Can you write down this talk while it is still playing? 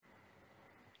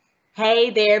Hey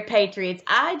there, Patriots.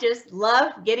 I just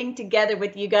love getting together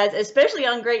with you guys, especially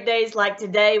on great days like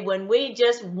today when we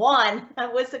just won.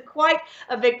 It was quite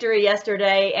a victory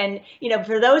yesterday. And,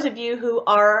 for those of you who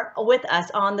are with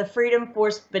us on the Freedom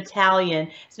Force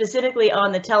Battalion, specifically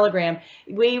on the Telegram,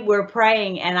 we were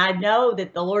praying, and I know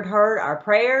that the Lord heard our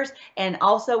prayers. And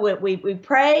also, we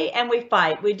pray and we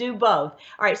fight. We do both.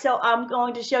 All right, so I'm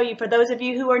going to show you, for those of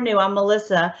you who are new, I'm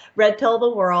Melissa, Red Pill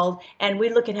the World, and we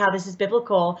look at how this is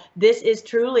biblical. This is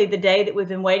truly the day that we've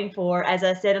been waiting for, as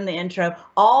I said in the intro,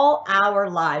 all our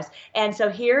lives. And so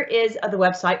here is the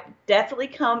website. Definitely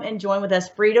come and join with us,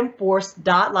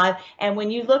 freedomforce.live. And when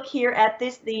you look here at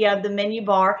the menu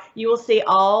bar, you will see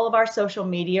all of our social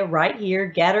media right here: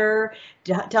 Getter,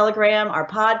 Telegram, our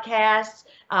podcasts,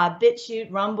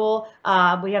 BitChute, Rumble.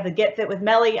 We have the Get Fit with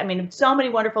Melly. I mean, so many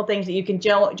wonderful things that you can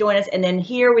join us. And then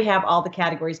here we have all the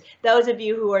categories. Those of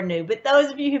you who are new, but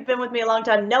those of you who've been with me a long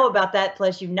time know about that.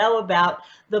 Plus, you know about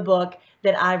the book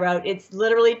that I wrote. It's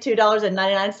literally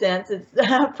 $2.99.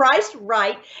 It's priced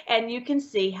right. And you can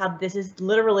see how this is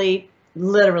literally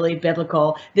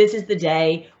biblical. This is the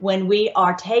day when we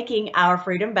are taking our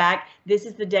freedom back. This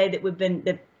is the day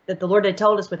that the Lord had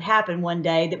told us would happen one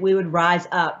day, that we would rise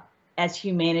up as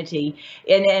humanity.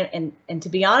 And to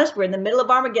be honest, we're in the middle of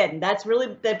Armageddon. That's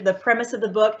really the premise of the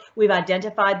book. We've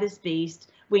identified this beast.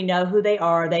 We know who they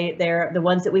are. They're the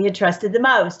ones that we had trusted the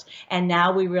most. And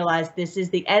now we realize this is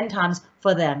the end times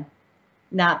for them,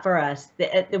 not for us.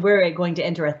 We're going to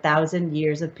enter 1,000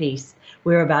 years of peace.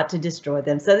 We're about to destroy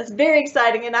them. So it's very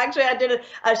exciting. And actually,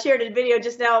 I shared a video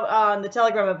just now on the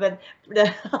Telegram of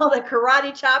all the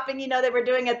karate chopping, that we're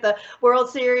doing at the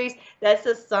World Series. That's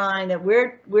a sign that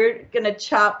we're going to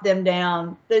chop them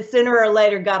down. That sooner or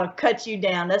later, God will cut you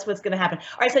down. That's what's going to happen.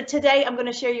 All right. So today, I'm going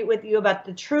to share with you about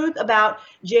the truth about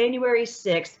January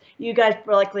 6th. You guys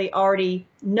likely already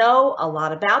know a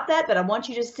lot about that, but I want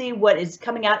you to see what is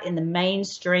coming out in the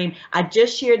mainstream. I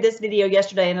just shared this video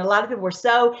yesterday, and a lot of people were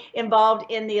so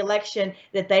involved in the election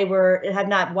that they have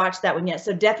not watched that one yet.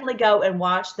 So definitely go and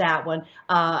watch that one.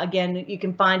 Again, you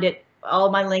can find it, all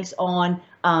of my links on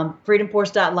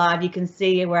freedomforce.live. You can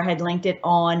see where I had linked it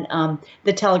on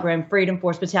the Telegram, Freedom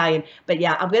Force Battalion. But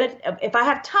yeah, if I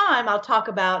have time, I'll talk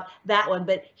about that one.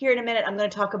 But here in a minute, I'm going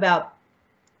to talk about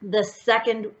the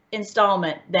second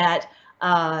installment that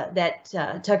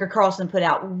Tucker Carlson put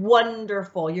out.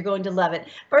 Wonderful. You're going to love it.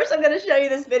 First, I'm going to show you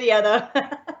this video, though.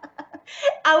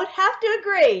 I would have to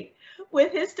agree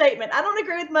with his statement. I don't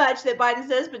agree with much that Biden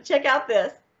says, but check out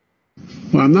this.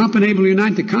 Well, I've not been able to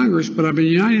unite the Congress, but I've been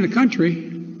uniting the country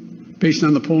based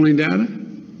on the polling data.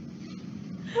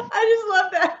 I just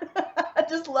love that. I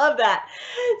just love that.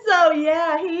 So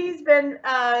yeah, he's been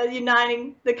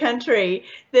uniting the country.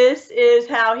 This is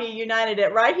how he united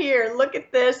it right here. Look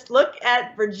at this. Look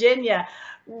at Virginia.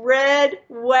 Red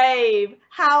wave.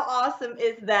 How awesome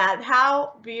is that?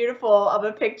 How beautiful of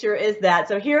a picture is that?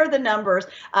 So here are the numbers.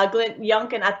 Glenn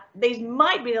Youngkin, these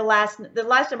might be the last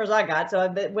numbers I got. So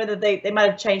whether they might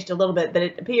have changed a little bit, but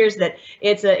it appears that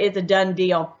it's a done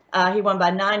deal. He won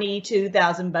by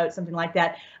 92,000 votes, something like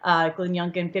that. Glenn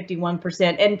Youngkin,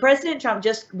 51%. And President Trump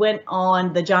just went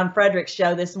on the John Fredericks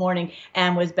show this morning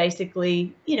and was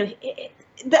basically, you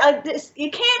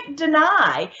can't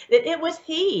deny that it was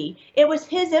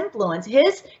his influence,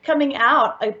 his coming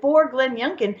out for Glenn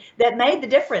Youngkin that made the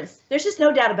difference. There's just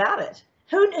no doubt about it.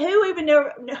 Who even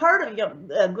heard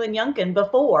of Glenn Youngkin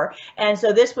before? And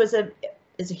so this was a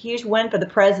huge win for the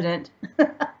president.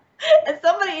 And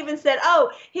somebody even said,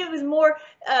 "Oh,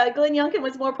 Glenn Youngkin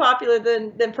was more popular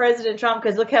than President Trump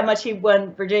because look how much he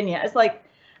won Virginia." It's like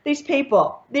these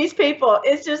people.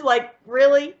 It's just like,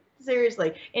 really,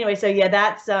 seriously. Anyway, so yeah,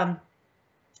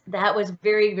 that was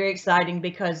very, very exciting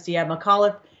because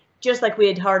McAuliffe, just like we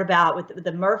had heard about with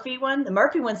the Murphy one. The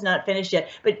Murphy one's not finished yet,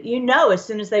 but as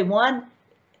soon as they won,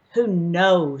 who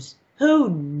knows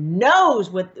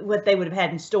what they would have had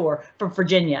in store for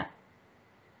Virginia.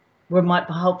 We might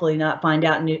hopefully not find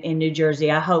out in New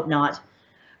Jersey. I hope not.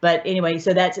 But anyway,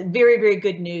 so that's very, very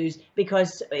good news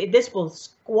because this will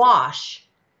squash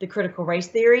the critical race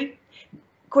theory.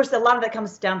 Of course, a lot of that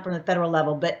comes down from the federal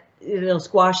level, but it'll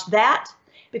squash that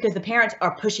because the parents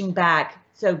are pushing back.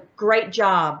 So great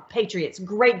job, Patriots.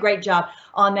 Great job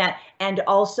on that. And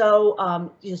also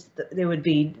there would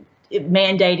be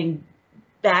mandating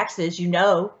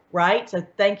vaxes, right? So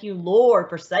thank you, Lord,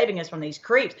 for saving us from these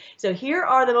creeps. So here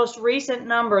are the most recent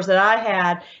numbers that I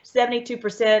had.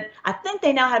 72%. I think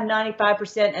they now have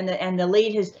 95%, and the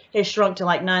lead has shrunk to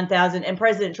like 9,000. And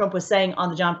President Trump was saying on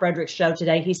the John Fredericks show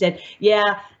today, he said,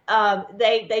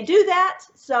 they do that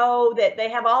so that they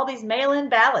have all these mail-in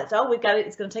ballots. Oh,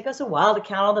 it's going to take us a while to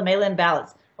count all the mail-in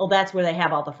ballots. Well, that's where they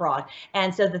have all the fraud.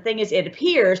 And so the thing is, it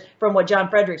appears from what John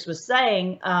Fredericks was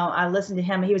saying, I listened to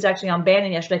him. He was actually on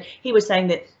Bannon yesterday. He was saying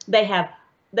that they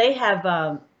have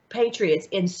patriots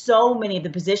in so many of the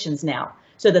positions now,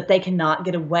 so that they cannot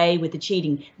get away with the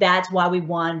cheating. That's why we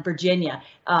won Virginia.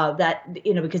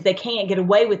 Because they can't get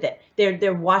away with it.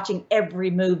 They're watching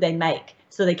every move they make.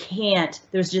 So they can't,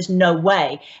 there's just no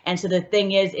way. And so the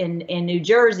thing is, in New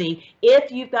Jersey, if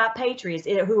you've got patriots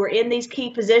who are in these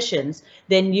key positions,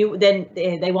 then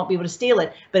they won't be able to steal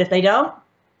it. But if they don't,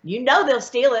 they'll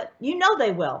steal it.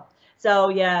 They will. So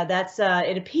yeah, that's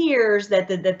it appears that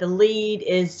the lead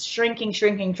is shrinking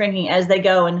as they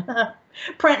go and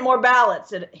print more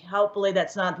ballots. And hopefully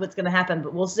that's not what's going to happen,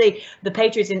 but we'll see. The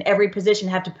Patriots in every position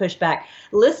have to push back.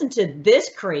 Listen to this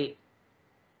creep.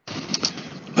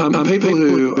 People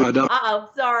who don't.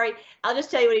 Sorry. I'll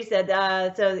just tell you what he said.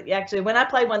 So actually, when I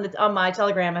play one that's on my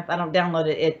Telegram, if I don't download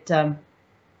it,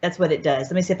 that's what it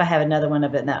does. Let me see if I have another one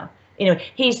of it now.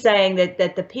 He's saying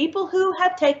that the people who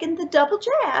have taken the double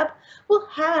jab will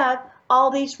have all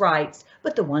these rights,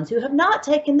 but the ones who have not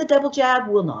taken the double jab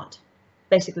will not.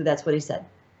 Basically, that's what he said.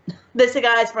 This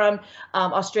guy's from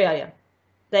Australia.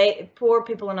 Poor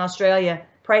people in Australia,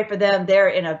 pray for them. They're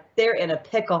in a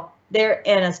pickle. They're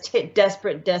in a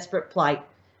desperate plight.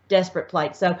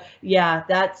 So yeah,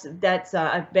 that's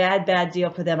a bad deal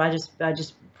for them. I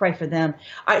just pray for them.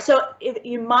 All right. So if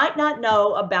you might not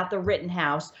know about the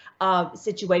Rittenhouse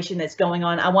situation that's going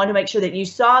on, I want to make sure that you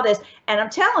saw this. And I'm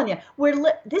telling you,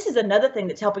 this is another thing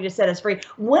that's helping to set us free.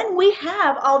 When we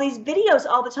have all these videos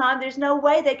all the time, there's no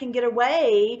way they can get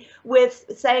away with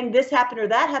saying this happened or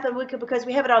that happened because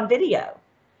we have it on video.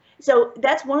 So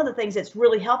that's one of the things that's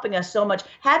really helping us so much,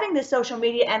 having this social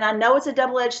media. And I know it's a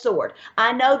double-edged sword.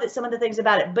 I know that some of the things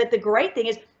about it, but the great thing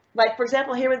is, like, for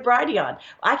example, here with Brighteon,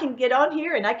 I can get on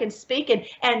here and I can speak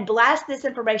and blast this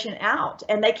information out,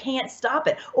 and they can't stop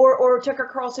it. Or Tucker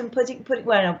Carlson putting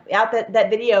out that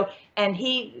video, and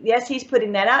he's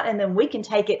putting that out, and then we can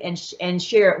take it and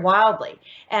share it wildly.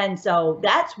 And so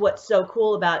that's what's so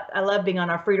cool about, I love being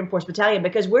on our Freedom Force Battalion,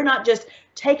 because we're not just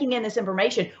taking in this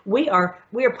information. We are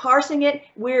parsing it.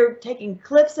 We're taking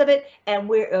clips of it, and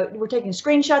we're taking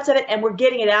screenshots of it, and we're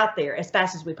getting it out there as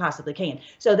fast as we possibly can.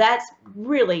 So that's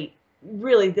really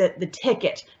the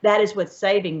ticket. That is what's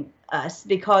saving us,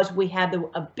 because we have the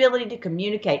ability to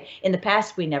communicate. In the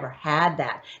past, we never had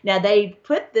that. Now they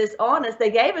put this on us.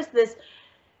 They gave us this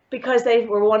because they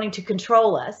were wanting to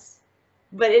control us.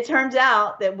 But it turns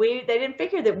out that they didn't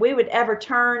figure that we would ever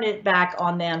turn it back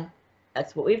on them.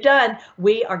 That's what we've done.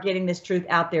 We are getting this truth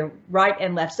out there right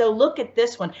and left. So look at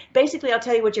this one. Basically, I'll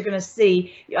tell you what you're going to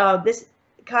see. This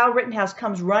Kyle Rittenhouse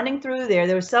comes running through there.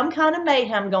 There was some kind of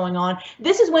mayhem going on.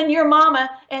 This is when your mama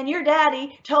and your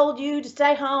daddy told you to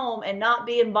stay home and not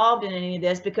be involved in any of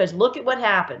this, because look at what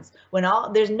happens when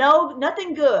there's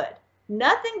nothing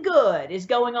good is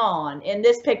going on in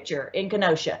this picture in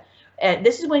Kenosha.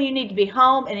 This is when you need to be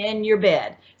home and in your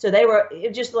bed. So they were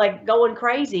just like going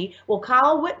crazy. Well,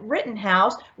 Kyle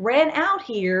Rittenhouse ran out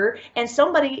here, and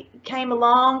somebody came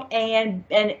along and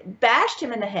bashed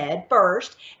him in the head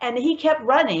first, and he kept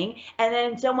running, and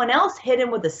then someone else hit him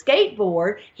with a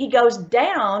skateboard. He goes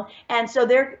down, and so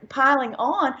they're piling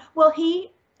on. Well,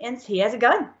 he has a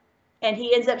gun, and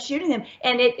he ends up shooting them,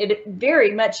 and it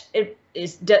very much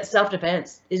is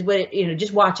self-defense. Is what it,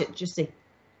 just watch it, just see.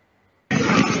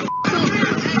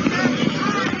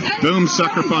 Boom,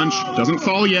 sucker punch. Doesn't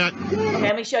fall yet. Okay,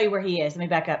 let me show you where he is. Let me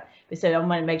back up. So I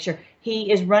want to make sure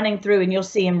he is running through, and you'll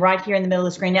see him right here in the middle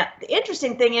of the screen. Now, the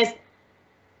interesting thing is,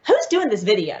 who's doing this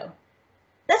video?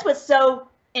 That's what's so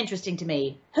interesting to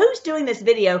me. Who's doing this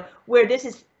video where this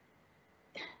is,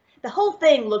 the whole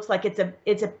thing looks like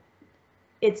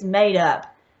it's made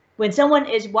up. When someone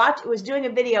was doing a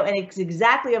video and it's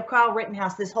exactly of Kyle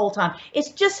Rittenhouse this whole time.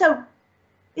 It's just so,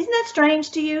 isn't that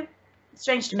strange to you? It's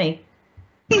strange to me.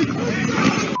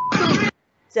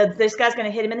 So this guy's going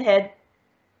to hit him in the head.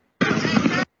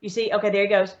 You see? Okay, there he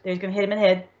goes. He's going to hit him in the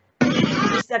head. He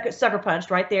just sucker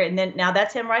punched right there. And then now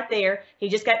that's him right there. He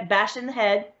just got bashed in the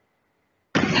head.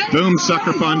 Boom,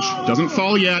 sucker punch. Doesn't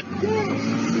fall yet.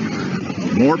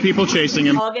 More people chasing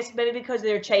him. Oh, I guess maybe because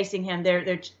they're chasing him.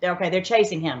 They're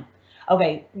chasing him.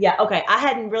 Okay, yeah, okay. I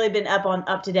hadn't really been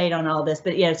up to date on all this,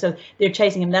 but yeah, so they're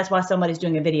chasing him. That's why somebody's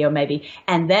doing a video maybe.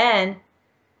 And then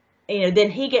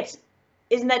then he gets,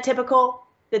 isn't that typical?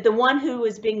 That the one who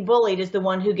is being bullied is the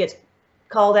one who gets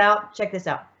called out? Check this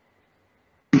out.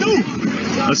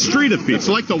 A street of beats,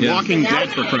 like the Walking Dead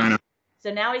for crying out.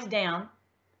 So now he's down,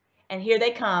 and here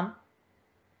they come.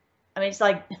 I mean, it's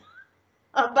like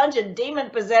a bunch of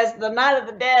demon-possessed, the Night of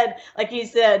the Dead, like he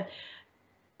said.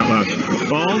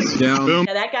 Falls down. Boom.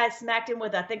 Now that guy smacked him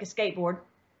with, I think, a skateboard.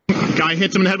 Guy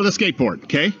hits him in the head with a skateboard.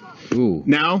 Okay. Ooh.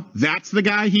 Now that's the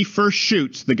guy he first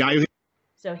shoots. The guy who.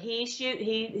 So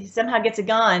he somehow gets a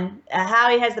gun. How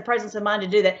he has the presence of mind to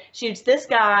do that? Shoots this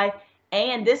guy,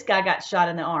 and this guy got shot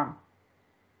in the arm.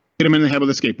 Hit him in the head with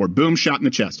a skateboard. Boom, shot in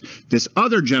the chest. This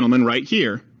other gentleman right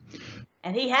here.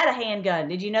 And he had a handgun.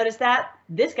 Did you notice that?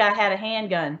 This guy had a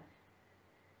handgun.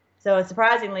 So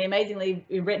surprisingly, amazingly,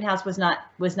 Rittenhouse was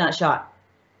not shot.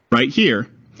 Right here.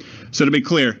 So to be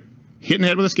clear, hit in the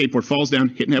head with a skateboard, falls down,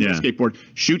 hit in the head with a skateboard,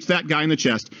 shoots that guy in the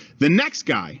chest. The next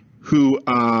guy who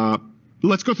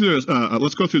let's go through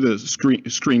the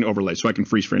screen overlay so I can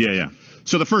freeze frame. Yeah.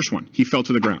 So the first one, he fell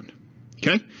to the ground.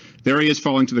 Okay? There he is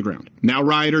falling to the ground. Now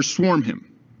rioters swarm him.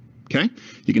 Okay?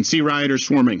 You can see rioters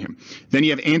swarming him. Then you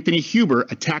have Anthony Huber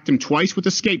attacked him twice with a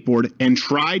skateboard and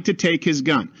tried to take his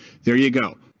gun. There you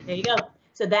go. There you go.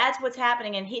 So that's what's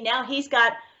happening, and he's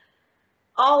got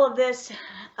all of this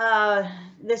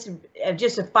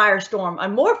just a firestorm, a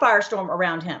more firestorm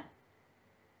around him.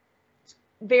 It's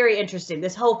very interesting.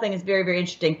 This whole thing is very, very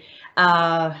interesting.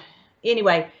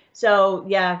 Anyway, so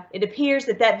yeah, it appears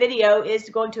that video is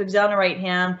going to exonerate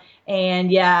him,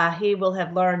 and yeah, he will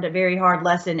have learned a very hard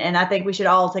lesson. And I think we should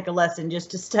all take a lesson just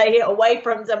to stay away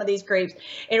from some of these creeps.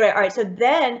 Anyway, all right. So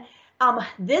then.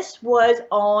 This was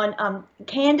on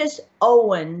Candace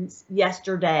Owens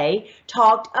yesterday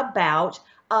talked about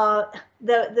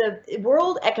the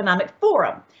World Economic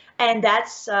Forum, and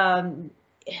that's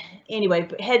anyway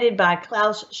headed by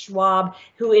Klaus Schwab,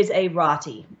 who is a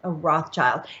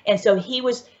Rothschild, and so he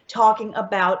was talking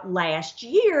about last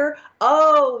year.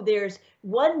 Oh, there's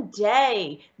one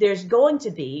day there's going to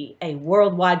be a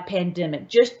worldwide pandemic.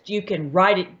 Just you can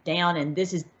write it down, and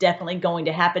this is definitely going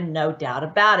to happen, no doubt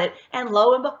about it. And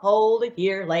lo and behold, a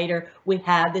year later, we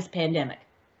have this pandemic.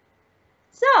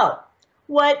 So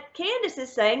what Candace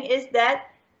is saying is that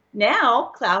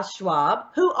now Klaus Schwab,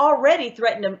 who already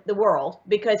threatened the world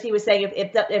because he was saying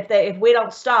if we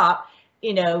don't stop,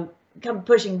 come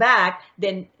pushing back,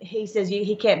 then he says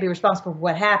he can't be responsible for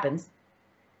what happens.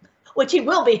 Which he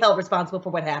will be held responsible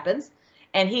for what happens,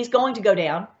 and he's going to go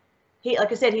down.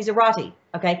 Like I said, he's a Rotty.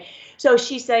 Okay, so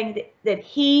she's saying that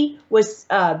he was.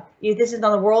 This is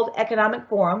on the World Economic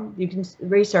Forum. You can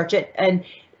research it, and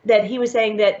that he was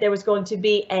saying that there was going to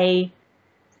be a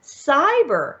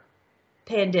cyber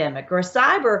pandemic or a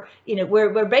cyber,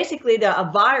 where basically a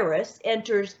virus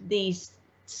enters the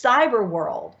cyber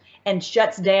world and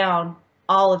shuts down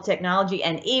all of technology,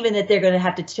 and even that they're going to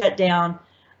have to shut down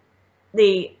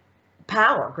the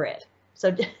power grid.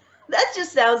 So that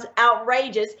just sounds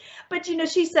outrageous. But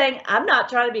she's saying, I'm not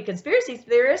trying to be a conspiracy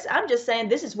theorist. I'm just saying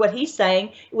this is what he's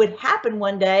saying would happen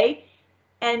one day.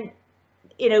 And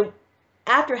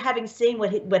after having seen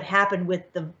what happened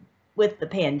with the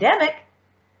pandemic,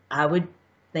 I would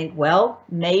think, well,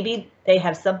 maybe they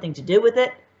have something to do with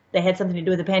it. They had something to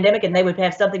do with the pandemic, and they would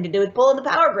have something to do with pulling the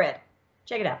power grid.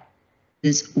 Check it out.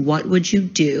 What would you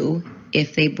do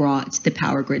if they brought the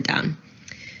power grid down?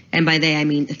 And by they, I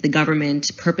mean if the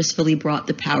government purposefully brought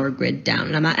the power grid down.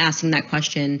 And I'm not asking that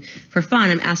question for fun.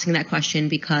 I'm asking that question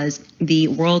because the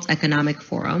World Economic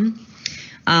Forum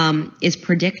is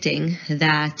predicting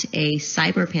that a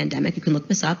cyber pandemic, you can look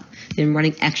this up, they've been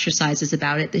running exercises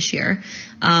about it this year,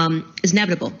 is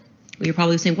inevitable. You're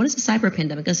probably saying, what is a cyber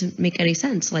pandemic? It doesn't make any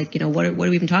sense. Like, what are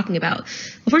we even talking about?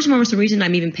 Well, first and foremost, the reason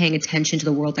I'm even paying attention to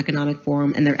the World Economic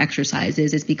Forum and their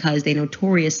exercises is because they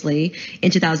notoriously,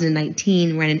 in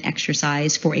 2019, ran an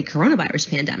exercise for a coronavirus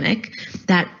pandemic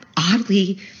that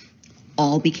oddly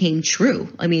all became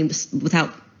true. I mean,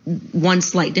 without one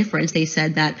slight difference, they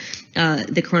said that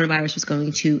the coronavirus was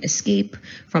going to escape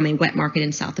from a wet market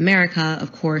in South America.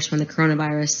 Of course, when the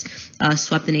coronavirus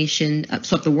swept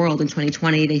the world in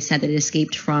 2020, they said that it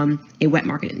escaped from a wet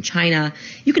market in China.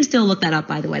 You can still look that up,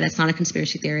 by the way. That's not a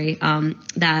conspiracy theory.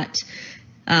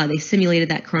 They simulated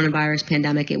that coronavirus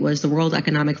pandemic. It was the World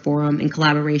Economic Forum in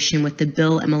collaboration with the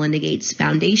Bill and Melinda Gates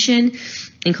Foundation,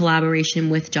 in collaboration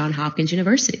with Johns Hopkins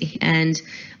University. And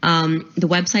the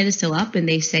website is still up, and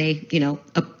they say,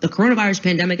 the coronavirus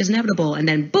pandemic is inevitable. And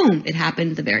then boom, it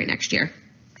happened the very next year.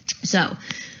 So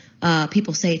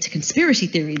people say it's a conspiracy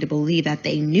theory to believe that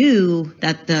they knew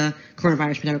that the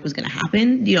coronavirus pandemic was going to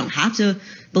happen. You don't have to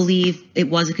believe it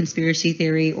was a conspiracy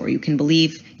theory, or you can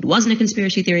believe it wasn't a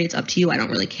conspiracy theory. It's up to you. I don't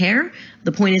really care.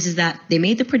 The point is that they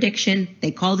made the prediction,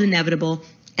 they called it inevitable,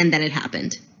 and then it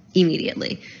happened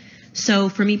immediately. So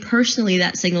for me personally,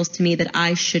 that signals to me that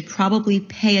I should probably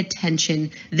pay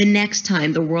attention the next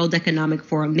time the World Economic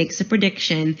Forum makes a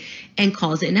prediction and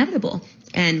calls it inevitable.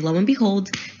 And lo and behold,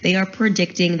 they are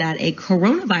predicting that a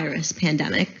coronavirus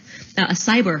pandemic a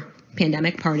cyber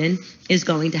pandemic, is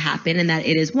going to happen, and that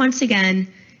it is once again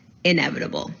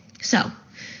inevitable. So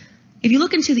if you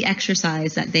look into the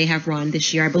exercise that they have run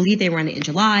this year, I believe they ran it in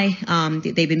July.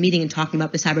 They've been meeting and talking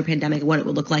about the cyber pandemic and what it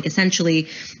would look like. Essentially,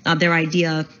 their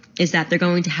idea is that they're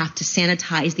going to have to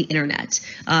sanitize the internet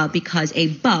because a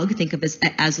bug, think of it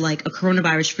as like a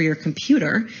coronavirus for your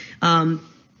computer,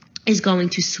 is going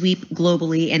to sweep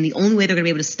globally, and the only way they're going to be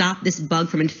able to stop this bug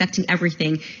from infecting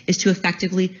everything is to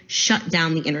effectively shut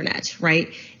down the internet,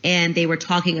 right? And they were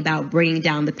talking about bringing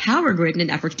down the power grid in an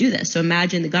effort to do this. So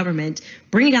imagine the government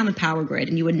bringing down the power grid,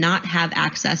 and you would not have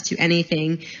access to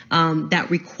anything that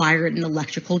required an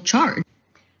electrical charge.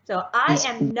 So I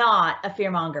am not a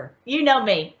fearmonger. You know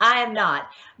me, I am not.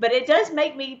 But it does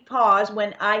make me pause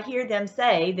when I hear them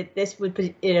say that this would,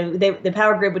 the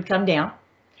power grid would come down,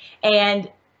 and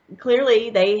clearly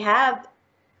they have,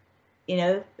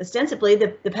 ostensibly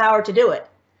the power to do it.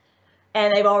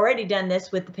 And they've already done this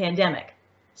with the pandemic.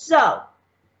 So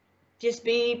just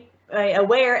be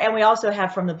aware. And we also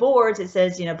have from the boards, it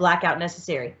says, blackout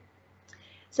necessary.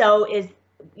 So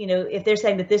if they're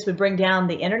saying that this would bring down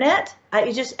the internet, I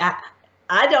can't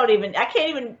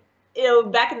even,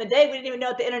 back in the day, we didn't even know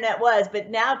what the internet was. But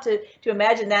now to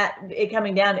imagine that it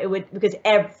coming down, it would, because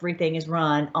everything is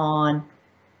run on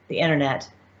the internet.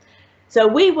 So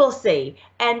we will see.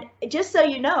 And just so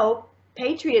you know,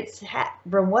 Patriots,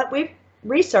 from what we've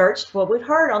researched, what we've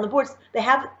heard on the boards, they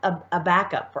have a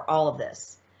backup for all of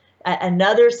this,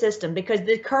 another system, because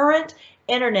the current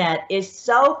internet is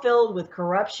so filled with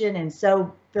corruption and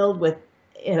so filled with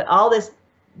all this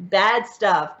bad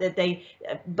stuff that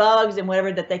bugs and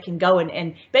whatever, that they can go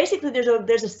and basically there's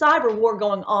a cyber war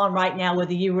going on right now,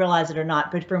 whether you realize it or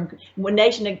not. But from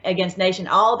nation against nation,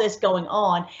 all this going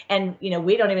on, and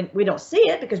we don't see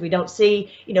it because we don't see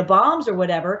bombs or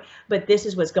whatever. But this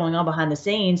is what's going on behind the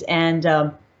scenes. And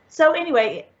so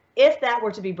anyway, if that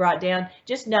were to be brought down,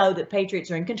 just know that Patriots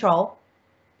are in control,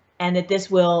 and that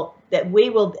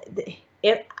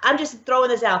I'm just throwing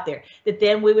this out there, that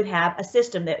then we would have a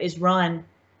system that is run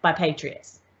by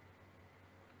Patriots.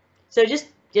 So just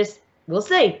we'll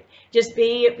see. Just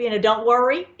be, don't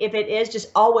worry if it is.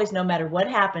 Just always, no matter what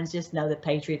happens, just know that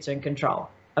Patriots are in control.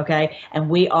 Okay, and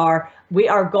we are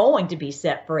going to be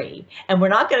set free, and we're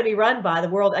not going to be run by the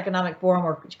World Economic Forum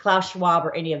or Klaus Schwab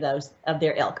or any of those of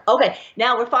their ilk. Okay,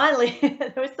 now we're finally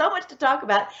there was so much to talk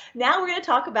about. Now we're going to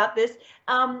talk about this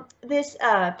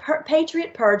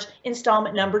Patriot Purge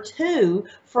installment number 2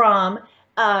 from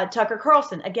Tucker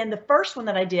Carlson. Again, the first one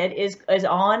that I did is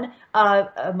on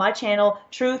my channel,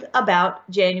 Truth About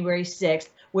January 6th,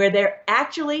 where they're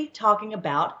actually talking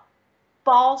about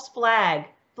false flags,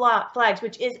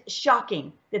 which is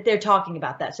shocking that they're talking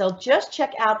about that. So just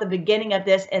check out the beginning of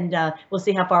this, and we'll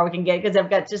see how far we can get, because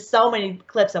I've got just so many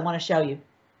clips I want to show you.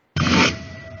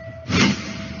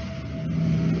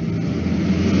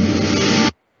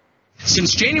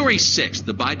 Since January 6th,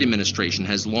 the Biden administration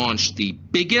has launched the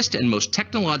biggest and most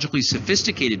technologically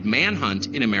sophisticated manhunt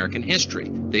in American history.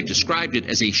 They've described it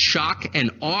as a shock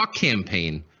and awe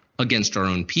campaign against our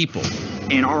own people.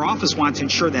 And our office wants to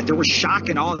ensure that there was shock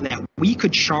and awe, that we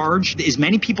could charge as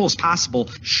many people as possible.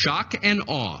 Shock and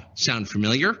awe sound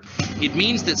familiar? It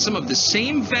means that some of the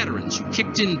same veterans who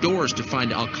kicked in doors to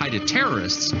find al-Qaeda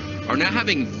terrorists are now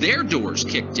having their doors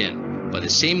kicked in by the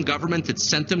same government that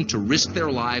sent them to risk their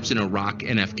lives in Iraq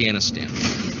and Afghanistan.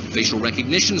 Facial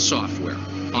recognition software,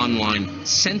 online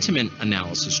sentiment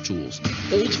analysis tools,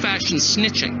 old-fashioned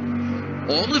snitching.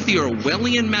 All of the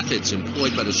Orwellian methods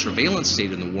employed by the surveillance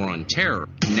state in the war on terror,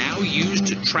 now used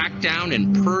to track down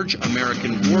and purge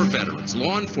American war veterans,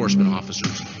 law enforcement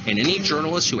officers, and any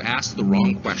journalists who asked the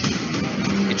wrong question.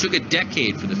 It took a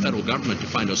decade for the federal government to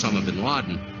find Osama bin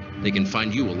Laden. They can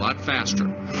find you a lot faster.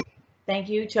 Thank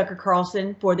you, Tucker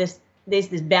Carlson, for this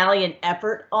valiant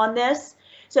effort on this.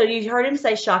 So you heard him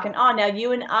say shock and awe. Now,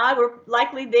 you and I were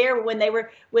likely there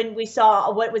when we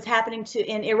saw what was happening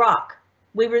in Iraq.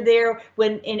 We were there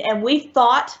and we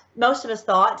thought, most of us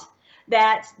thought,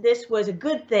 that this was a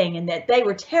good thing and that they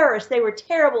were terrorists, they were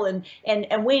terrible,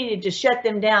 and we needed to shut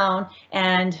them down.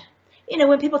 And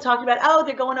when people talked about, oh,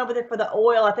 they're going over there for the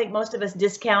oil, I think most of us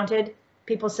discounted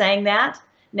people saying that.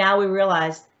 Now we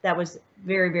realize that was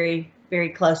very, very, very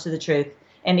close to the truth,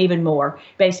 and even more,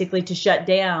 basically to shut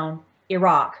down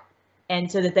Iraq,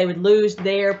 and so that they would lose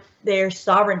their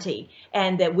sovereignty,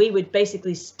 and that we would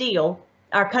basically steal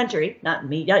our country, not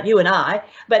me, not you and I,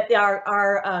 but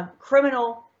our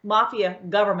criminal mafia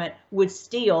government would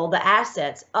steal the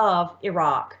assets of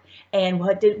Iraq. And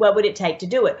what would it take to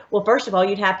do it? Well, first of all,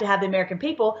 you'd have to have the American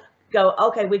people go,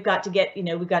 okay, we've got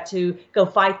to go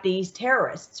fight these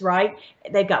terrorists, right?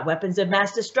 They've got weapons of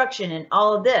mass destruction and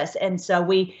all of this. And so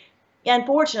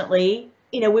unfortunately,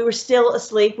 we were still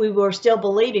asleep. We were still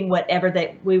believing whatever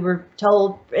that we were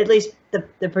told, at least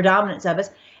the predominance of us.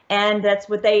 And that's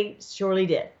what they surely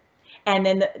did. And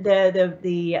then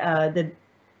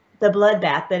the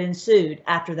bloodbath that ensued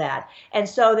after that. And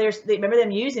so remember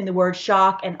them using the word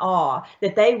shock and awe,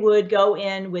 that they would go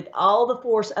in with all the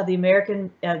force of the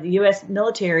the U.S.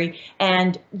 military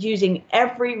and using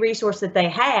every resource that they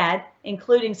had,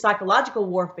 including psychological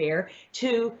warfare,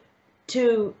 to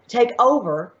take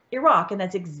over Iraq. And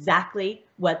that's exactly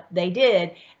what they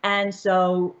did. And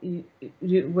so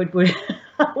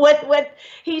what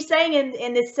he's saying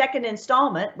in this second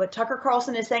installment, what Tucker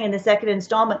Carlson is saying in the second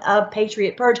installment of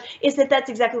Patriot Purge, is that that's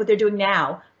exactly what they're doing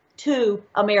now to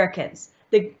Americans.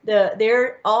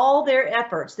 All their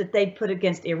efforts that they put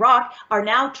against Iraq are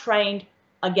now trained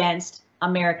against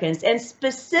Americans, and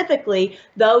specifically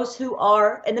those who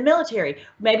are in the military,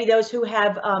 maybe those who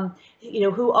have,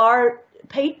 who are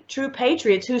true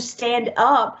patriots, who stand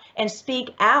up and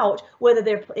speak out, whether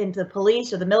they're in the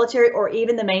police or the military or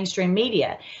even the mainstream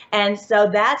media. And so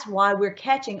that's why we're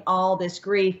catching all this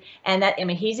grief. And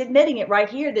he's admitting it right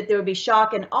here, that there would be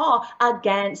shock and awe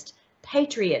against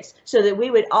patriots, so that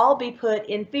we would all be put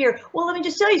in fear. Well, let me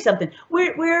just tell you something.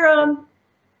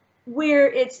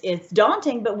 It's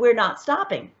daunting, but we're not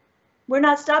stopping. We're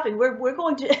not stopping. We're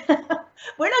going to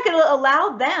we're not going to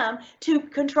allow them to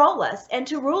control us and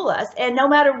to rule us, and no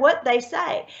matter what they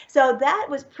say. So that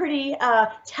was pretty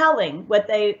telling. What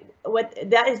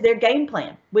that is their game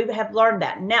plan. We have learned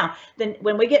that. Now, then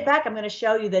when we get back, I'm going to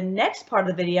show you the next part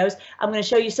of the videos. I'm going to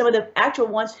show you some of the actual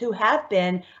ones who have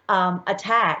been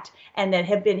attacked, and that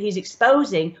have been, he's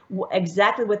exposing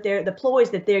exactly what the ploys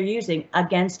that they're using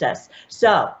against us.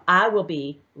 So I will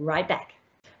be right back.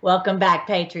 Welcome back,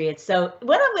 Patriots. So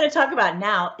what I'm going to talk about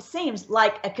now seems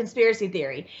like a conspiracy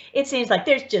theory. It seems like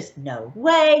there's just no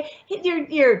way.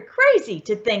 You're crazy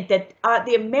to think that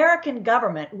the American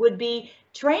government would be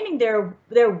training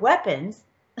their weapons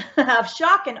of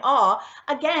shock and awe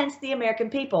against the American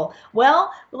people.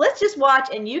 Well, let's just watch,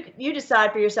 and you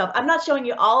decide for yourself. I'm not showing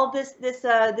you all of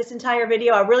this entire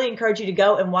video. I really encourage you to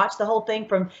go and watch the whole thing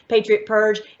from Patriot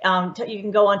Purge. You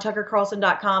can go on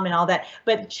tuckercarlson.com and all that,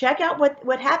 but check out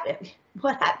what happened.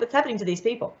 What's happening to these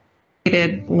people.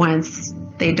 Once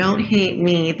they don't hate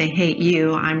me, they hate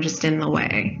you. I'm just in the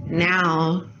way.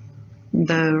 Now,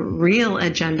 the real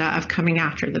agenda of coming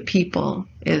after the people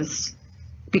is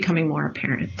becoming more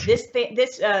apparent.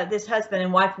 This husband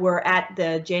and wife were at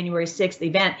the January 6th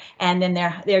event, and then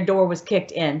their door was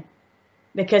kicked in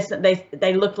because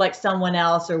they looked like someone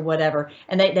else or whatever,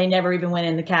 and they never even went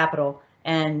in the Capitol.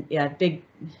 And yeah, it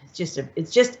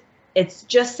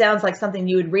just sounds like something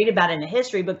you would read about in a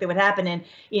history book that would happen in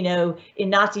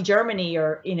Nazi Germany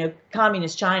or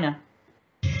communist China.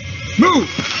 Move!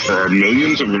 There are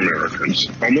millions of Americans,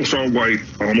 almost all white,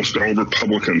 almost all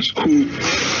Republicans, who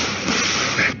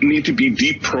need to be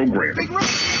deprogrammed.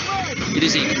 It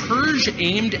is a purge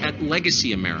aimed at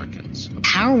legacy Americans.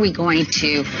 How are we going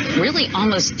to really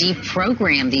almost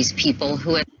deprogram these people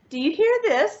who have... Do you hear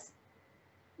this?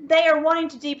 They are wanting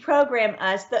to deprogram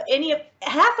us,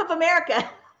 half of America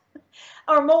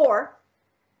or more,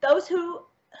 those who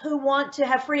want to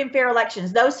have free and fair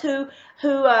elections, those who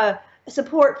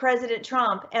support President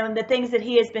Trump and the things that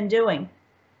he has been doing.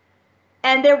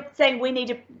 And they're saying we need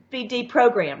to be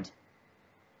deprogrammed.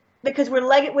 Because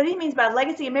what he means by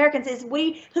legacy Americans is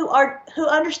we who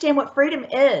understand what freedom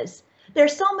is.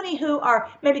 There's so many who are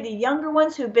maybe the younger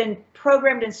ones who've been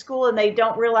programmed in school, and they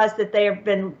don't realize that they have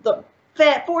been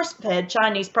force-fed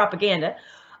Chinese propaganda,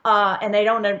 and they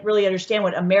don't really understand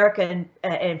what America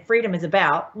and freedom is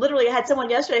about. Literally, I had someone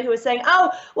yesterday who was saying,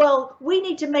 "Oh, well, we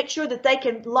need to make sure that they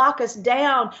can lock us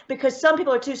down because some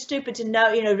people are too stupid to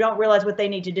know, don't realize what they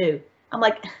need to do." I'm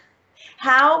like,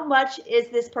 how much is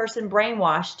this person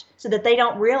brainwashed so that they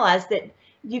don't realize that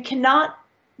you cannot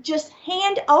just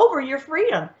hand over your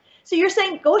freedom? So you're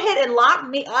saying, go ahead and lock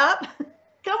me up?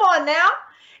 Come on now.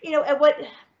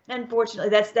 Unfortunately,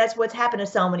 that's what's happened to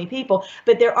so many people.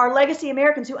 But there are legacy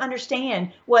Americans who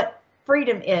understand what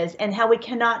freedom is and how we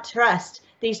cannot trust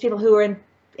these people who are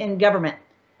in government.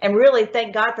 And really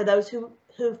thank God for those who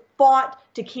fought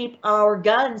to keep our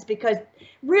guns, because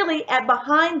really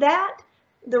behind that,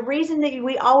 the reason that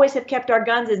we always have kept our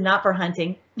guns is not for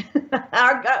hunting.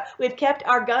 We've kept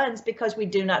our guns because we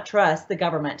do not trust the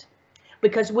government.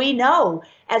 Because we know,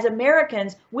 as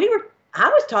Americans, I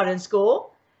was taught in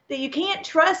school that you can't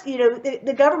trust,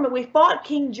 the government. We fought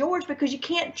King George because you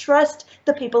can't trust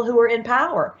the people who are in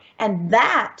power. And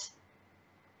that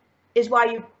is why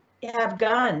you have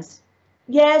guns.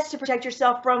 Yes, to protect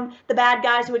yourself from the bad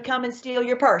guys who would come and steal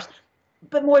your purse.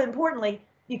 But more importantly,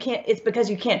 it's because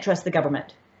you can't trust the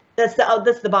government. That's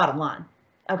the bottom line.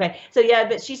 Okay. So yeah,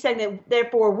 but she's saying that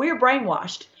therefore we're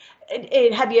brainwashed.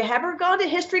 And have you ever gone to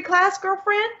history class,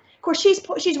 girlfriend? Of course,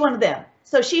 she's one of them.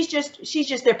 So she's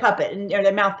just their puppet or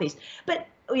their mouthpiece. But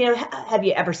have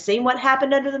you ever seen what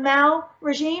happened under the Mao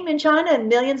regime in China and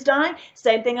millions dying?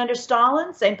 Same thing under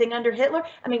Stalin, same thing under Hitler.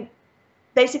 I mean,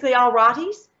 basically all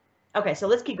rotties. Okay, so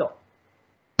let's keep going.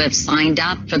 Have signed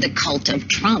up for the cult of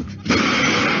Trump.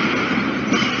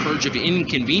 Purge of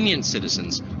inconvenient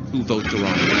citizens who vote the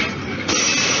wrong way.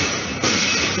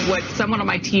 What someone on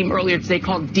my team earlier today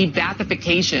called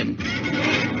de-Baathification.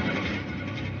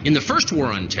 In the first war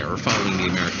on terror following the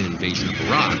American invasion of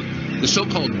Iraq, the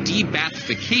so-called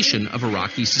de-Baathification of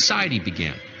Iraqi society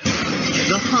began.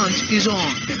 The hunt is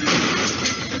on.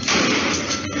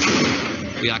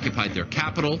 We occupied their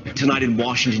capital. Tonight in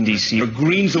Washington, D.C., a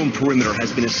green zone perimeter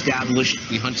has been established.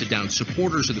 We hunted down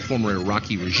supporters of the former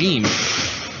Iraqi regime.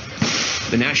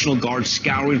 The National Guard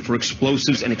scouring for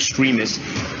explosives and extremists.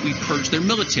 We purged their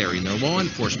military and their law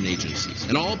enforcement agencies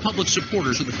and all public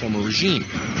supporters of the former regime.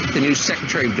 The new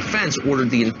Secretary of Defense ordered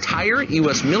the entire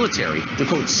U.S. military to,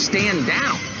 quote, stand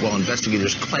down while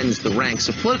investigators cleansed the ranks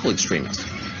of political extremists.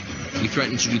 We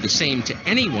threatened to do the same to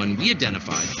anyone we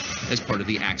identified as part of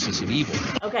the axis of evil.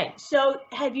 Okay, so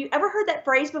have you ever heard that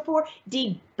phrase before?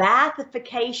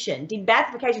 De-Baathification.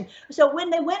 De-Baathification. So when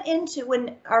they went into,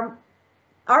 when our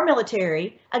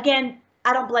military, again,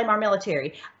 I don't blame our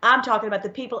military. I'm talking about the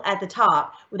people at the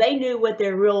top. They knew what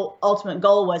their real ultimate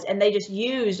goal was, and they just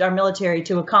used our military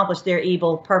to accomplish their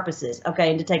evil purposes,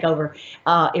 okay, and to take over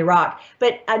Iraq.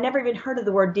 But I never even heard of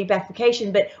the word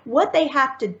de-Baathification. But what they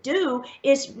have to do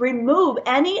is remove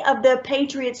any of the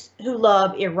patriots who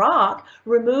love Iraq,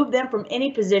 remove them from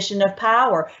any position of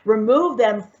power, remove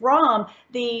them from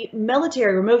the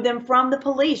military, remove them from the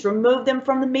police, remove them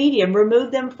from the media,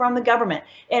 remove them from the government,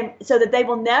 and so that they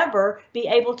will never be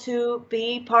able to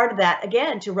be part of that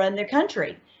again, to run their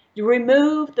country. You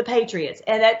remove the patriots.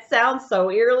 And that sounds so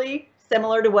eerily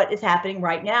similar to what is happening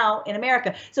right now in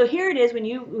America. So here it is when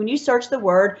you search the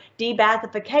word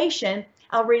de-Baathification.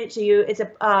 I'll read it to you. It's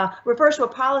refers to a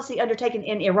policy undertaken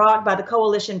in Iraq by the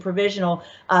Coalition Provisional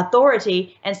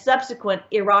Authority and subsequent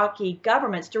Iraqi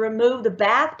governments to remove the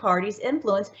Ba'ath Party's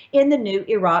influence in the new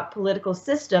Iraq political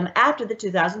system after the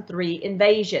 2003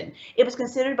 invasion. It was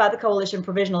considered by the Coalition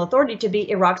Provisional Authority to be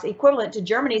Iraq's equivalent to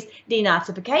Germany's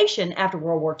denazification after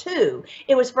World War II.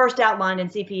 It was first outlined in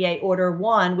CPA Order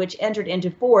 1, which entered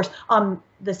into force on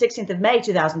the 16th of May,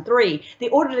 2003. The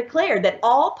order declared that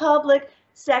all public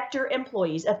sector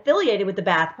employees affiliated with the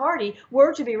Ba'ath Party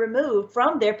were to be removed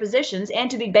from their positions and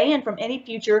to be banned from any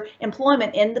future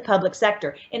employment in the public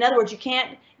sector. In other words, you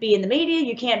can't be in the media,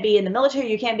 you can't be in the military,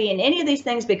 you can't be in any of these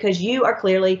things because you are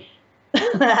clearly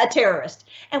a terrorist.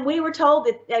 And we were told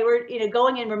that they were,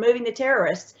 going and removing the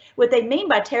terrorists. What they mean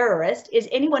by terrorist is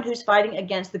anyone who's fighting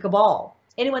against the cabal.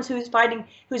 Anyone who's fighting,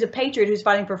 who's a patriot, who's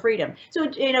fighting for freedom. So,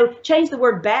 change the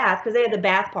word Ba'ath because they had the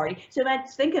Ba'ath Party. So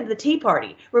that's thinking of the Tea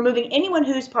Party, removing anyone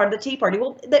who's part of the Tea Party.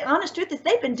 Well, the honest truth is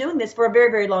they've been doing this for a very,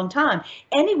 very long time.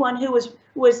 Anyone who was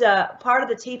part of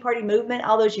the Tea Party movement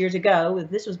all those years ago,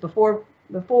 this was before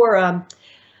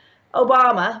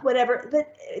Obama, whatever,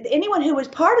 but anyone who was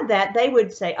part of that, they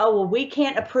would say, oh, well, we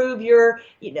can't approve your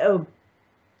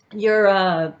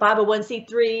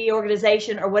 501c3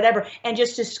 organization or whatever, and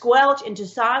just to squelch and to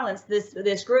silence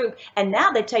this group. And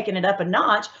now they've taken it up a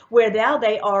notch where now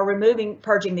they are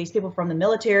purging these people from the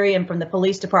military and from the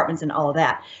police departments and all of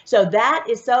that. So that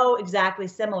is so exactly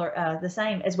similar, the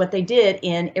same as what they did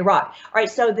in Iraq. All right,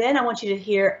 so then I want you to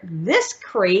hear this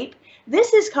creep.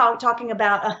 This is talking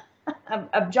about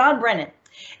of John Brennan.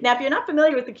 Now, if you're not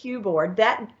familiar with the Q board,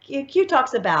 that Q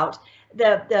talks about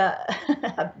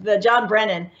the John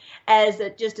Brennan as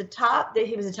just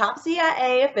he was a top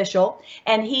CIA official,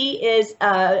 and he is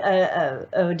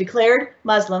a declared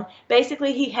Muslim.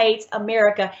 Basically, he hates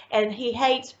America and he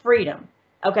hates freedom.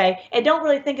 Okay, and don't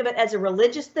really think of it as a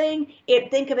religious thing.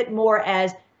 Think of it more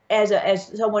as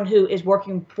someone who is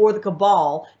working for the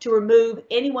cabal to remove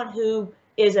anyone who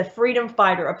is a freedom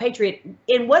fighter, a patriot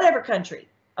in whatever country.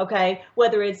 Okay,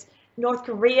 whether it's North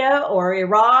Korea or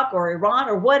Iraq or Iran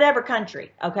or whatever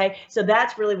country. Okay, so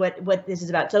that's really what this is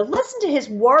about. So listen to his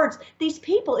words. These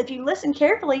people, if you listen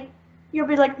carefully, you'll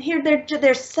be like, here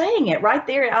they're saying it right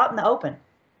there out in the open.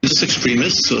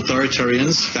 Extremists,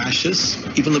 authoritarians, fascists,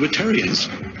 even libertarians.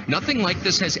 Nothing like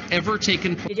this has ever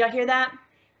taken place. Did y'all hear that?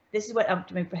 This is what I'm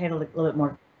going to handle a little bit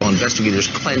more. Investigators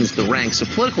cleansed the ranks of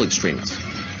political extremists.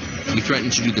 We threaten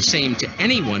to do the same to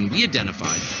anyone we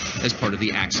identified as part of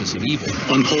the axis of evil.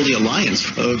 Unholy alliance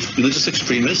of religious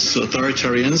extremists,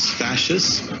 authoritarians,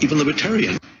 fascists, even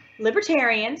libertarians.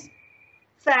 Libertarians,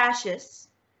 fascists,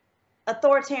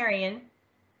 authoritarian.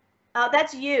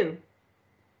 That's you.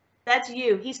 That's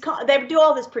you. They do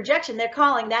all this projection. They're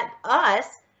calling that us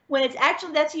when it's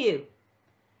actually that's you.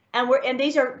 And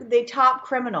these are the top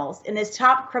criminals in this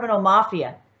top criminal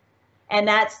mafia, and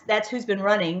that's who's been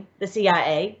running the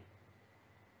CIA,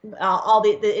 all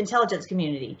the intelligence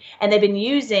community, and they've been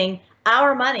using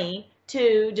our money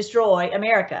to destroy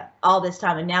America all this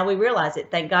time. And now we realize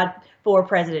it. Thank God for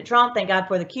President Trump. Thank God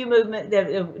for the Q movement,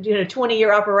 the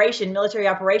 20-year operation, military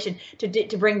operation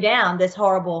to bring down this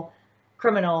horrible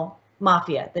criminal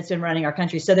mafia that's been running our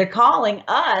country. So they're calling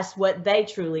us what they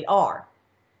truly are.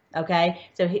 Okay,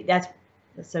 so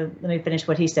let me finish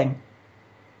what he's saying.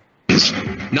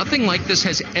 Nothing like this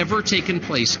has ever taken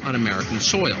place on American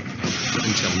soil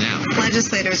until now.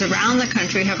 Legislators around the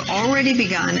country have already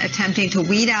begun attempting to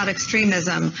weed out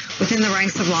extremism within the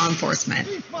ranks of law enforcement.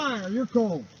 Fire, you're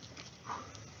cold.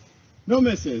 No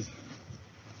misses.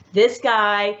 This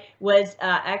guy was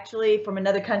actually from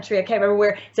another country. I can't remember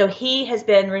where. So he has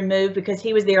been removed because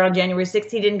he was there on January 6th.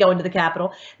 He didn't go into the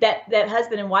Capitol. That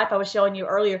husband and wife I was showing you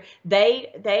earlier, they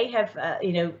have,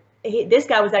 this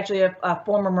guy was actually a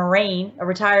former Marine, a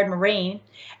retired Marine.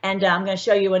 And I'm going to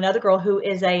show you another girl who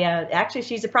is actually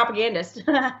she's a propagandist.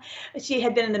 She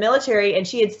had been in the military and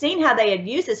she had seen how they had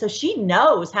used it. So she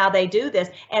knows how they do this.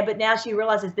 But now she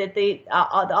realizes that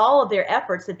all of their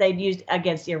efforts that they've used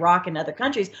against Iraq and other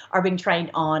countries are being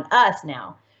trained on us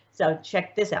now. So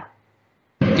check this out.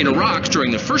 In Iraq,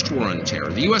 during the first war on terror,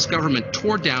 the U.S. government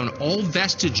tore down all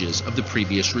vestiges of the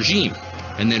previous regime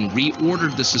and then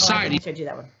reordered the society. I showed you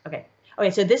that one. Okay. Okay,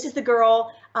 so this is the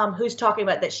girl who's talking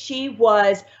about that she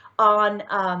was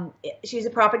on, she's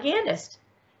a propagandist.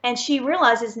 And she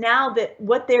realizes now that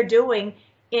what they're doing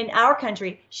in our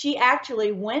country, she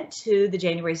actually went to the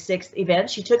January 6th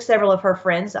event. She took several of her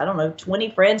friends, I don't know,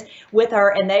 20 friends with her,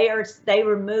 and they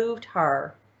removed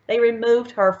her. They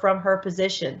removed her from her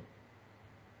position.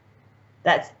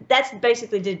 That's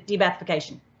basically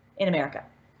de-Ba'athification in America.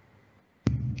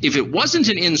 If it wasn't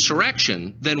an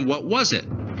insurrection, then what was it?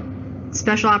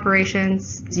 Special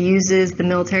Operations uses the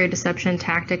military deception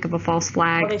tactic of a false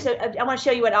flag. Okay, so I want to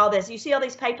show you what all this. You see all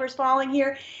these papers falling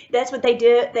here? That's what they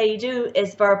do. They do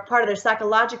as for part of their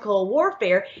psychological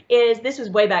warfare. This was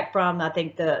way back from I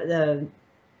think the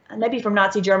maybe from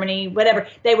Nazi Germany, whatever.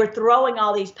 They were throwing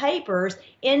all these papers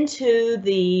into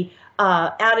the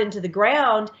out into the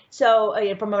ground, so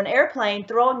from an airplane,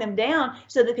 throwing them down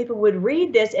so that people would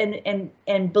read this and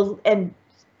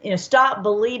stop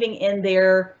believing in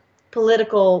their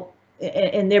political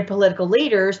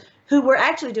leaders who were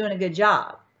actually doing a good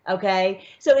job. Okay,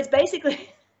 so it's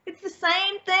basically it's the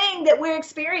same thing that we're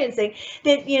experiencing.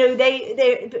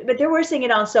 That but we're seeing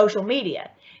it on social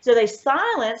media. So they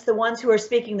silence the ones who are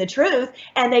speaking the truth,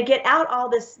 and they get out all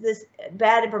this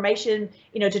bad information,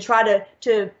 to try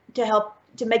to help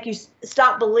to make you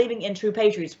stop believing in true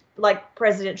patriots like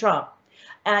President Trump.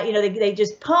 They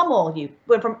just pummel you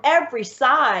from every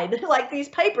side, like these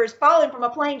papers falling from a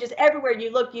plane. Just everywhere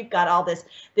you look, you've got all this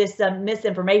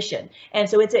misinformation, and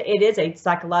so it is a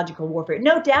psychological warfare.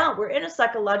 No doubt, we're in a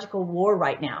psychological war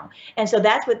right now, and so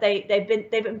that's what they've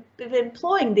been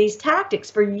employing these tactics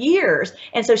for years,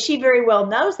 and so she very well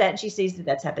knows that, and she sees that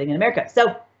that's happening in America.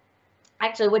 So.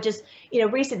 Actually, what just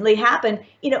recently happened,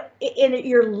 in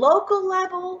your local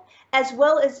level as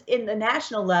well as in the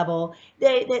national level,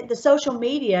 the social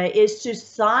media is to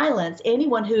silence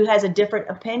anyone who has a different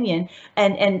opinion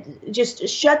and just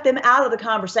shut them out of the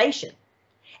conversation.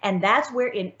 And that's where,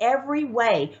 in every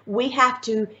way, we have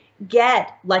to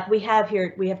get, like we have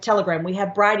here, we have Telegram, we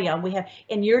have Brighteon, we have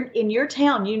in your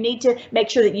town. You need to make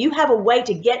sure that you have a way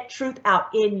to get truth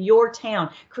out in your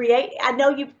town. I know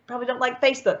you probably don't like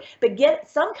Facebook, but get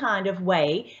some kind of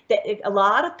way that a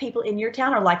lot of people in your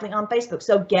town are likely on Facebook.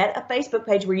 So get a Facebook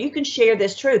page where you can share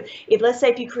this truth. Let's say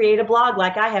if you create a blog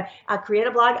like I have, I create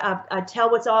a blog, I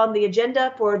tell what's on the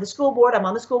agenda for the school board. I'm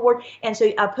on the school board, and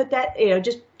so I put that,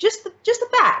 just the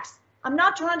facts. I'm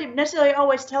not trying to necessarily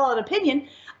always tell an opinion.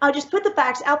 I just put the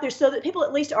facts out there so that people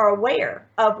at least are aware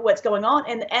of what's going on,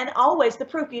 and always the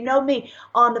proof. You know me,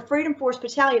 on the Freedom Force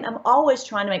Battalion, I'm always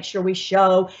trying to make sure we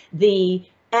show the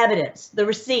evidence, the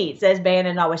receipts, as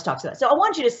Bannon always talks about. So I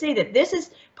want you to see that this is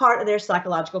part of their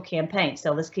psychological campaign.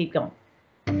 So let's keep going.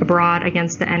 Abroad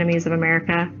against the enemies of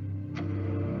America.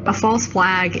 A false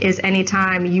flag is any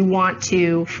time you want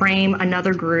to frame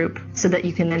another group so that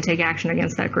you can then take action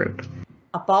against that group.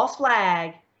 A false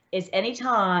flag is any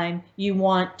time you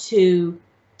want to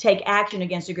take action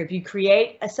against a group. You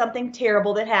create something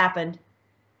terrible that happened.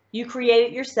 You create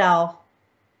it yourself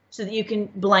so that you can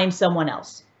blame someone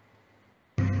else.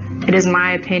 It is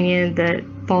my opinion that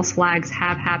false flags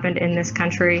have happened in this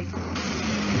country.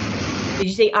 Did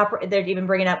you see, they're even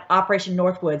bringing up Operation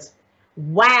Northwoods.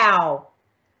 Wow.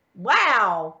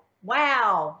 Wow.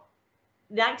 Wow.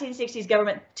 1960s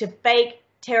government to fake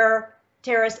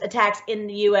terrorist attacks in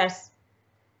the U.S.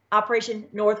 Operation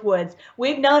Northwoods.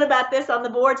 We've known about this on the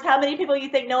boards. How many people you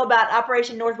think know about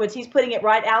Operation Northwoods? He's putting it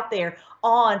right out there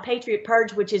on Patriot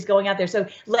Purge, which is going out there. So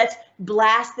let's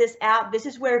blast this out. This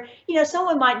is where,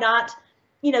 someone might not,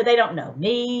 they don't know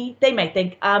me. They may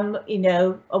think I'm,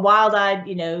 a wild-eyed,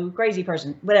 crazy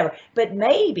person, whatever. But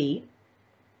maybe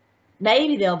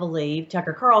they'll believe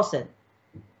Tucker Carlson.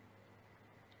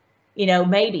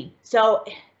 Maybe. So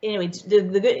anyway, the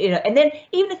good, and then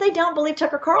even if they don't believe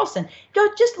Tucker Carlson,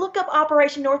 just look up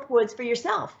Operation Northwoods for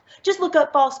yourself. Just look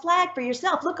up false flag for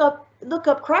yourself. Look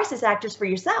up crisis actors for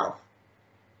yourself.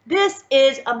 This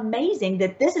is amazing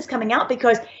that this is coming out,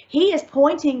 because he is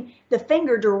pointing the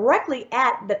finger directly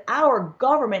at that our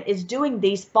government is doing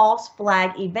these false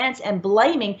flag events and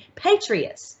blaming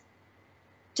patriots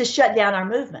to shut down our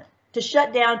movement, to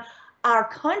shut down our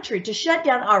country, to shut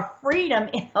down our freedom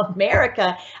in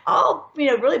America, all,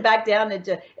 really back down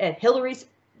at Hillary's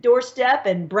doorstep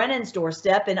and Brennan's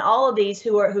doorstep and all of these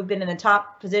who've been in the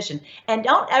top position. And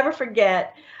don't ever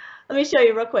forget, let me show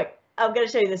you real quick. I'm going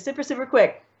to show you this super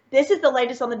quick. This is the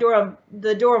latest on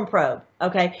the Durham probe.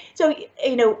 Okay. So,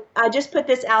 I just put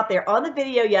this out there on the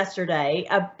video yesterday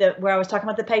where I was talking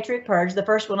about the Patriot Purge, the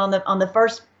first one on the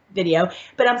first video,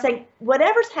 but I'm saying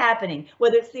whatever's happening,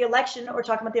 whether it's the election or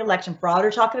talking about the election fraud or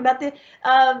talking about the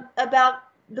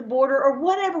border or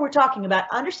whatever we're talking about,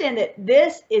 understand that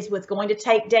this is what's going to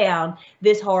take down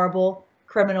this horrible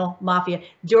criminal mafia.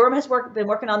 Durham has been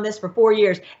working on this for 4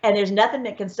 years, and there's nothing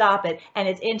that can stop it, and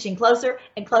it's inching closer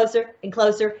and closer and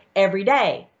closer every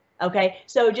day. Okay,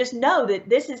 so just know that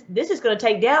this is going to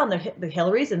take down the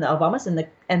Hillarys and the Obamas and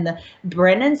the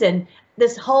Brennans and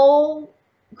this whole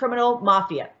criminal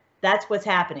mafia. That's what's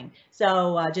happening.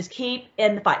 So just keep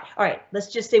in the fight. All right,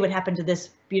 let's just see what happened to this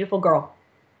beautiful girl.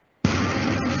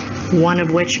 One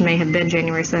of which may have been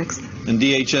January 6th. And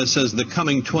DHS says the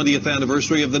coming 20th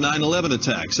anniversary of the 9/11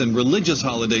 attacks and religious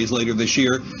holidays later this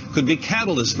year could be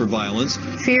catalysts for violence.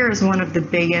 Fear is one of the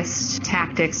biggest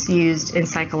tactics used in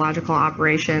psychological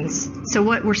operations. So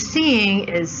what we're seeing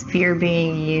is fear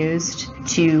being used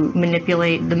to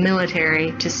manipulate the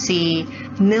military to see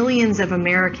millions of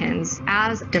Americans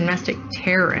as domestic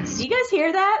terrorists. Do you guys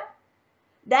hear that?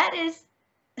 That is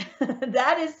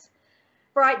that is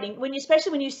frightening,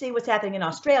 especially when you see what's happening in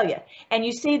Australia and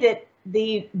you see that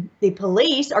the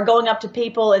police are going up to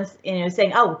people and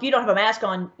saying, "Oh, if you don't have a mask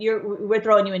on, we're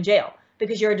throwing you in jail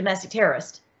because you're a domestic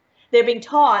terrorist." They're being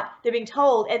told,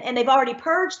 and they've already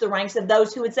purged the ranks of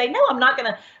those who would say, "No, I'm not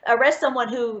going to arrest someone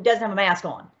who doesn't have a mask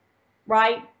on."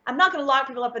 Right? I'm not going to lock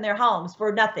people up in their homes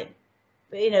for nothing.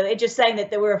 It's just saying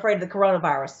that we're afraid of the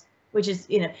coronavirus, which is,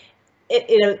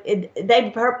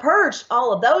 they've purged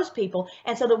all of those people.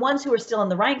 And so the ones who are still in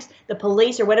the ranks, the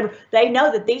police or whatever, they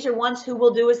know that these are ones who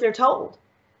will do as they're told.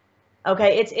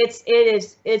 Okay. It's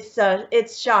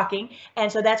shocking.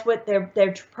 And so that's what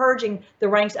they're purging the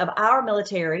ranks of our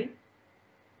military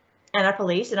and our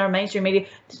police and our mainstream media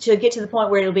to get to the point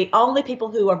where it'll be only people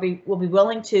who will be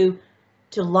willing to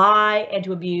lie and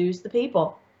to abuse the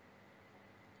people.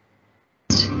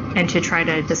 And to try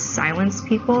to silence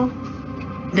people.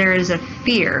 There is a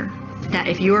fear that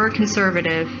if you are a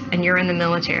conservative and you're in the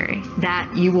military,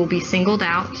 that you will be singled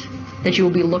out, that you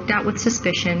will be looked at with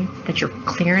suspicion, that your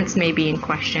clearance may be in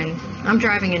question. I'm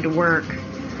driving into work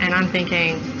and I'm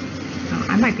thinking, oh,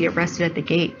 I might be arrested at the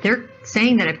gate. They're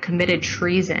saying that I've committed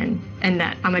treason and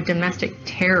that I'm a domestic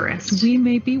terrorist. We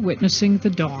may be witnessing the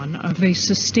dawn of a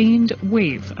sustained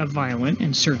wave of violent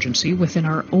insurgency within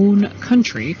our own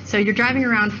country. So you're driving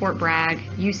around Fort Bragg,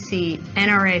 you see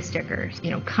NRA stickers,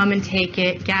 come and take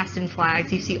it, Gaston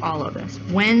flags, you see all of this.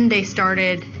 When they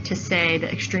started to say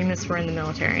that extremists were in the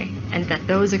military and that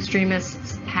those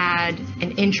extremists had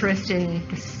an interest in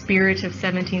the spirit of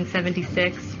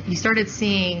 1776, you started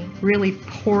seeing really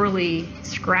poorly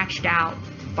scratched out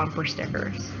bumper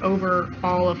stickers over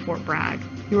all of Fort Bragg.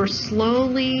 You are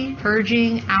slowly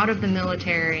purging out of the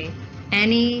military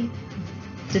any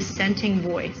dissenting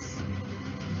voice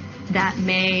that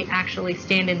may actually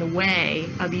stand in the way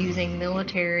of using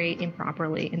military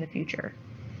improperly in the future.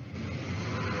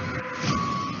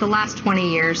 The last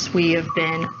 20 years, we have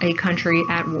been a country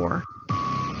at war.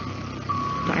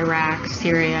 Iraq,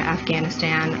 Syria,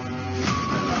 Afghanistan.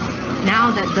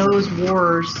 Now that those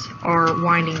wars are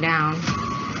winding down,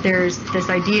 there's this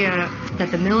idea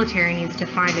that the military needs to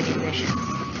find a new mission.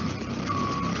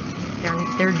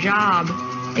 Their job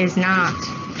is not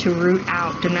to root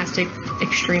out domestic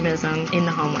extremism in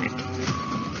the homeland.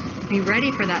 Be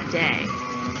ready for that day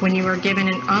when you are given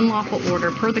an unlawful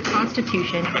order per the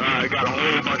Constitution. I got a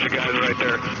whole bunch of guys right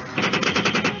there.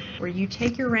 Where you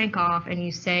take your rank off and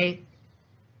you say,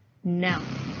 no,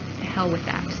 to hell with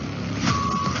that.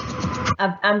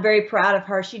 I'm very proud of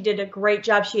her. She did a great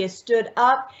job. She has stood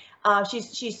up.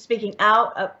 She's speaking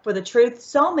out for the truth.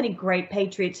 So many great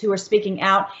patriots who are speaking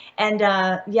out. And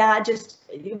yeah,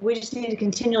 we just need to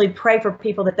continually pray for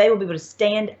people that they will be able to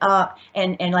stand up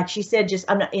and like she said, just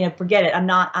I'm not, forget it. I'm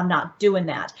not doing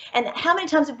that. And how many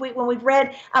times when we've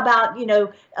read about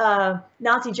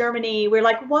Nazi Germany, we're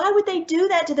like, why would they do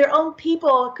that to their own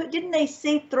people? Didn't they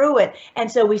see through it?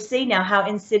 And so we see now how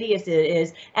insidious it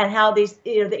is, and how these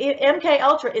the MK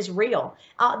Ultra is real.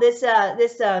 This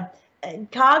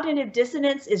cognitive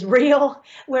dissonance is real,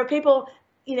 where people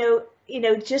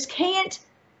just can't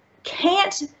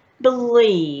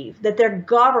believe that their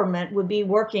government would be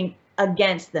working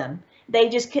against them. They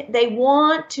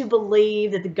want to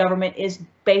believe that the government is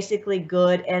basically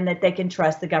good and that they can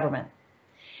trust the government.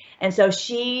 And so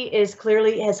she has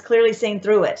clearly seen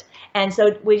through it. And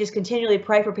so we just continually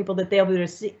pray for people that they'll be able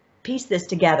to piece this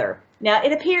together. Now,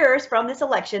 it appears from this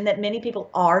election that many people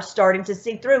are starting to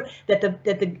see through that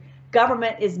the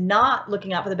government is not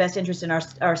looking out for the best interest in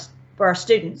for our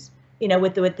students.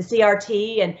 With the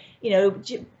CRT, and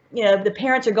the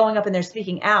parents are going up and they're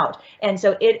speaking out, and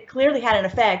so it clearly had an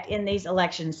effect in these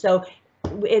elections. So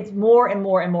it's more and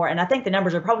more and more, and I think the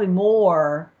numbers are probably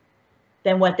more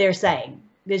than what they're saying.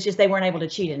 It's just they weren't able to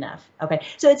cheat enough. Okay,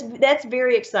 so that's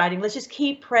very exciting. Let's just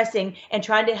keep pressing and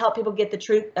trying to help people get the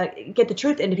truth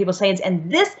into people's hands.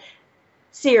 And this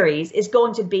series is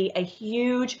going to be a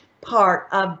huge part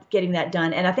of getting that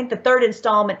done. And I think the third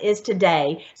installment is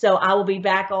today. So I will be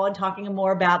back on talking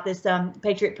more about this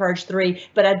Patriot Purge 3.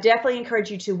 But I definitely encourage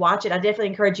you to watch it. I definitely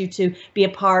encourage you to be a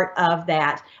part of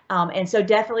that. And so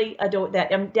definitely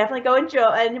definitely go enjoy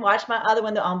and watch my other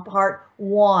one on part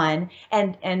 1.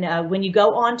 And when you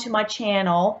go on to my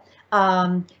channel,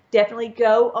 definitely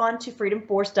go on to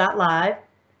freedomforce.live.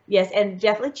 Yes, and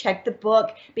definitely check the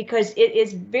book, because it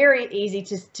is very easy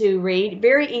to read,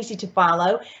 very easy to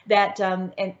follow. That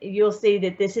and you'll see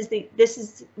that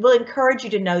will encourage you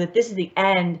to know that this is the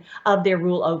end of their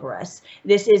rule over us.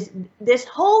 This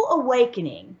whole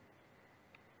awakening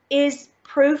is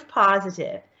proof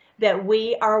positive that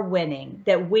we are winning,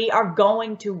 that we are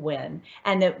going to win,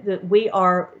 and that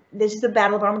this is the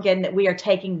battle of Armageddon, that we are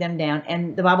taking them down.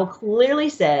 And the Bible clearly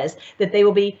says that they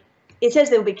will be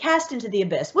cast into the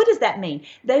abyss. What does that mean?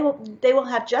 They will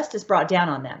have justice brought down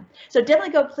on them. So definitely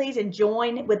go please and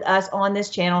join with us on this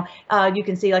channel. You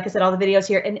can see, like I said, all the videos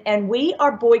here. And we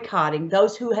are boycotting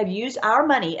those who have used our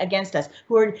money against us,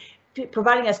 who are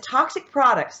providing us toxic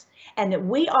products, and that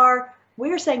we are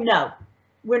saying, no,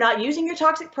 we're not using your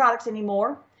toxic products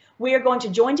anymore. We are going to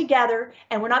join together,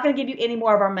 and we're not going to give you any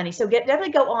more of our money. So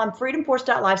definitely go on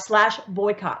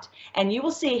freedomforce.live/boycott, and you will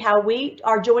see how we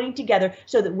are joining together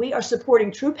so that we are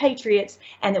supporting true patriots,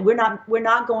 and that we're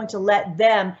not going to let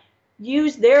them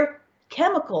use their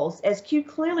chemicals, as Q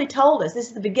clearly told us. This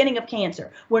is the beginning of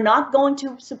cancer. We're not going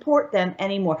to support them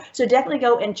anymore. So definitely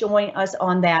go and join us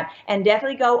on that, and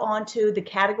definitely go on to the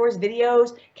categories,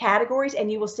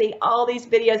 and you will see all these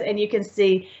videos, and you can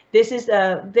see this is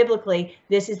biblically,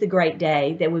 this is the great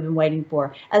day that we've been waiting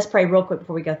for. Let's pray real quick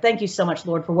before we go. Thank you so much,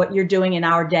 Lord, for what you're doing in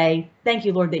our day. Thank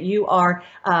you, Lord, that you are,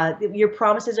 your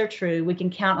promises are true. We can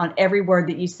count on every word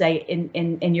that you say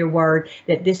in your word,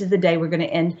 that this is the day we're going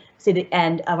to see the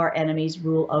end of our enemies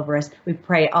rule over us. We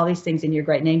pray all these things in your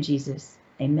great name, Jesus.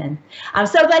 Amen. I'm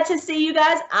so glad to see you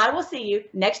guys. I will see you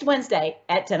next Wednesday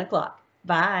at 10 o'clock.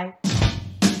 Bye.